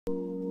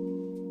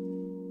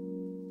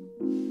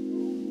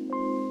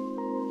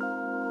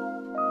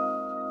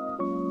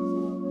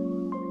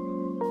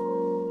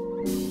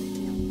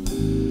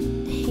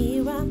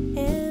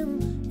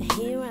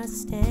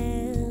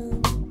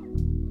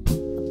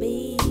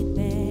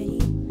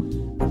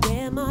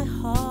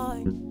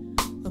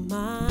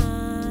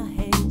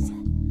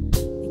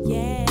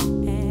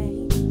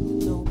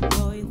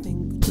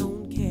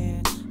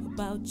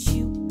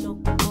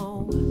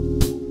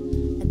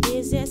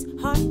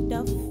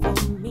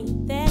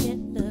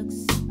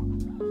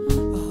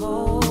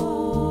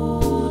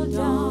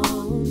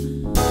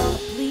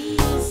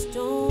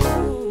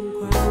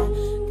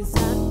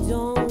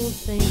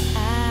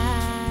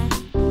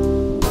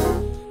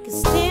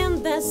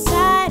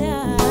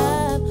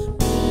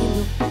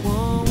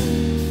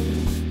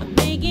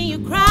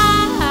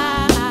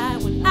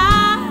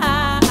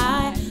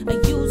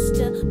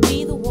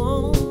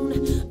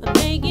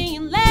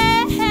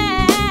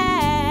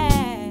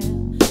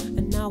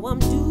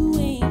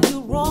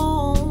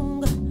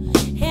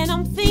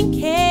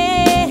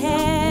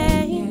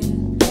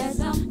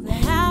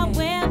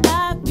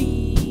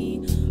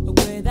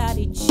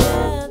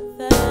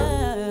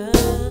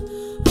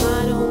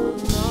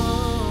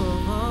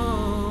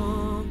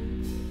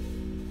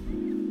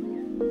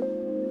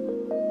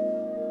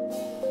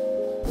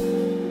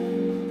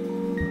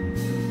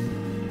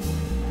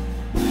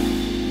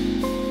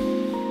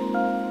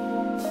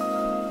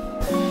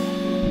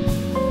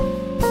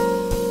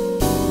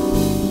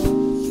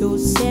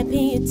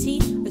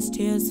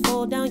tears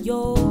fall down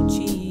your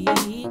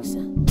cheeks.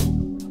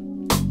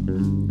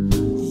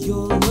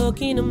 You're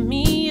looking at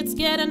me, it's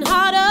getting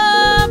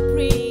harder to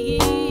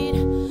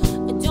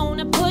breathe.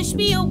 Don't push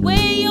me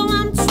away, all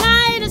I'm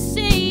trying to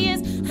say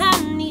is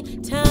I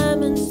need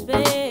time and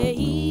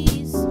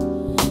space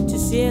to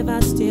see if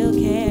I still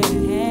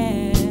care.